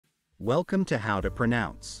Welcome to How to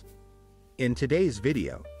Pronounce. In today's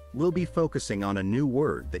video, we'll be focusing on a new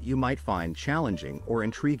word that you might find challenging or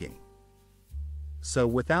intriguing. So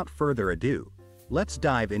without further ado, let's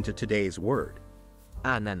dive into today's word,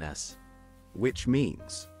 Ananas. which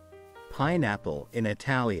means pineapple in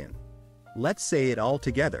Italian. Let's say it all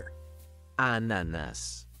together.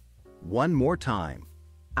 Ananas. One more time.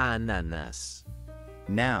 Ananas.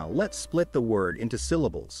 Now let's split the word into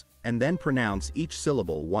syllables and then pronounce each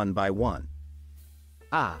syllable one by one.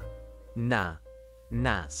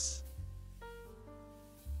 Nas.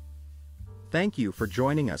 Thank you for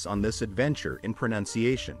joining us on this adventure in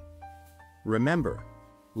pronunciation. Remember,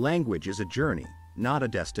 language is a journey, not a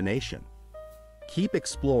destination. Keep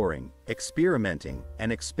exploring, experimenting,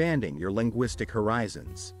 and expanding your linguistic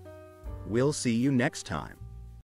horizons. We'll see you next time.